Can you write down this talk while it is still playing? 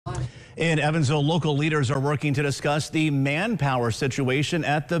In Evansville, local leaders are working to discuss the manpower situation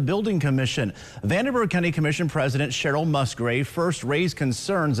at the Building Commission. Vanderburgh County Commission President Cheryl Musgrave first raised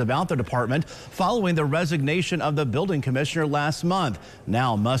concerns about the department following the resignation of the building commissioner last month.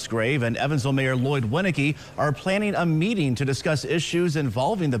 Now Musgrave and Evansville Mayor Lloyd Winnecke are planning a meeting to discuss issues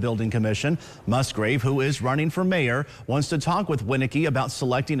involving the Building Commission. Musgrave, who is running for mayor, wants to talk with Winnecke about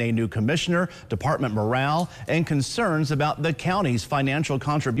selecting a new commissioner, department morale, and concerns about the county's financial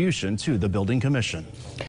contribution to the Building Commission.